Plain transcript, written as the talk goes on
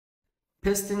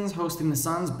Pistons hosting the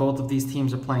Suns. Both of these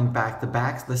teams are playing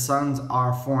back-to-backs. The Suns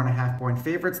are 4.5-point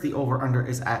favorites. The over-under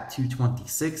is at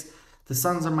 226. The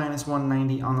Suns are minus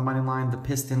 190 on the money line. The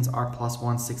Pistons are plus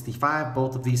 165.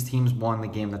 Both of these teams won the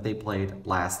game that they played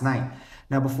last night.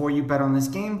 Now, before you bet on this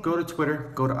game, go to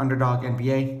Twitter, go to Underdog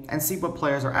NBA, and see what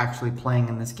players are actually playing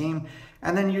in this game.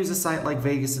 And then use a site like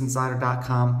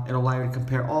VegasInsider.com. It'll allow you to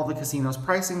compare all the casinos'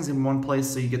 pricings in one place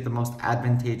so you get the most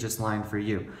advantageous line for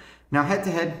you. Now,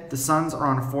 head-to-head, the Suns are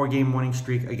on a 4-game winning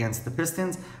streak against the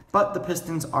Pistons, but the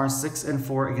Pistons are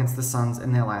 6-4 against the Suns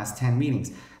in their last 10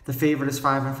 meetings. The favorite is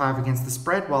 5-5 against the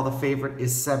spread, while the favorite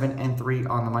is 7-3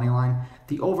 on the money line.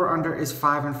 The over/under is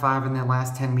 5-5 in their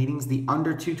last 10 meetings. The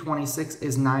under 226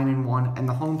 is 9-1, and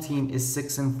the home team is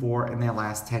 6-4 in their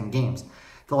last 10 games.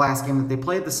 The last game that they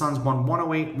played, the Suns won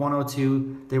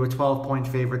 108-102. They were 12-point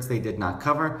favorites. They did not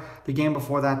cover. The game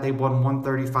before that, they won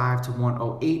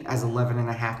 135-108 as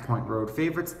 11.5-point road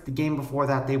favorites. The game before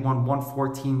that, they won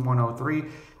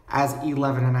 114-103 as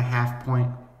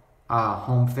 11.5-point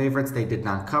home favorites. They did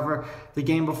not cover. The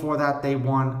game before that, they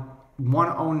won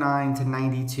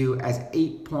 109-92 as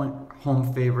 8-point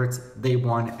home favorites. They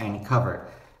won and covered.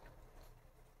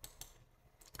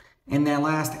 In their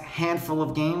last handful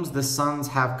of games, the Suns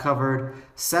have covered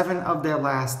 7 of their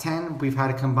last 10. We've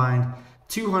had a combined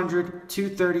 200,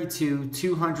 232,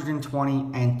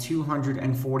 220, and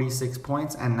 246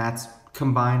 points, and that's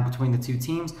combined between the two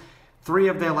teams. 3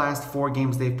 of their last 4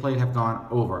 games they've played have gone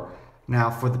over. Now,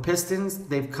 for the Pistons,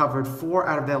 they've covered 4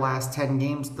 out of their last 10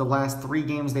 games. The last 3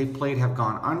 games they've played have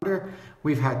gone under.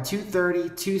 We've had 230,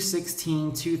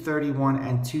 216, 231,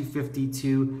 and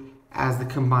 252 as the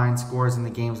combined scores in the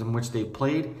games in which they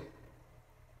played.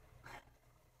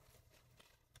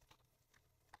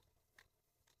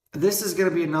 This is going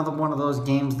to be another one of those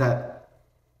games that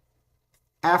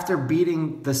after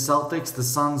beating the Celtics, the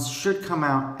Suns should come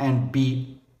out and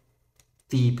beat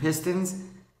the Pistons.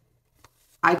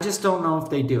 I just don't know if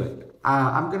they do it.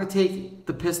 I'm going to take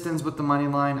the Pistons with the money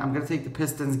line. I'm going to take the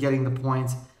Pistons getting the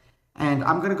points. And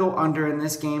I'm going to go under in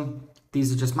this game.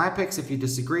 These are just my picks. If you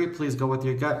disagree, please go with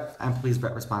your gut and please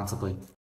bet responsibly.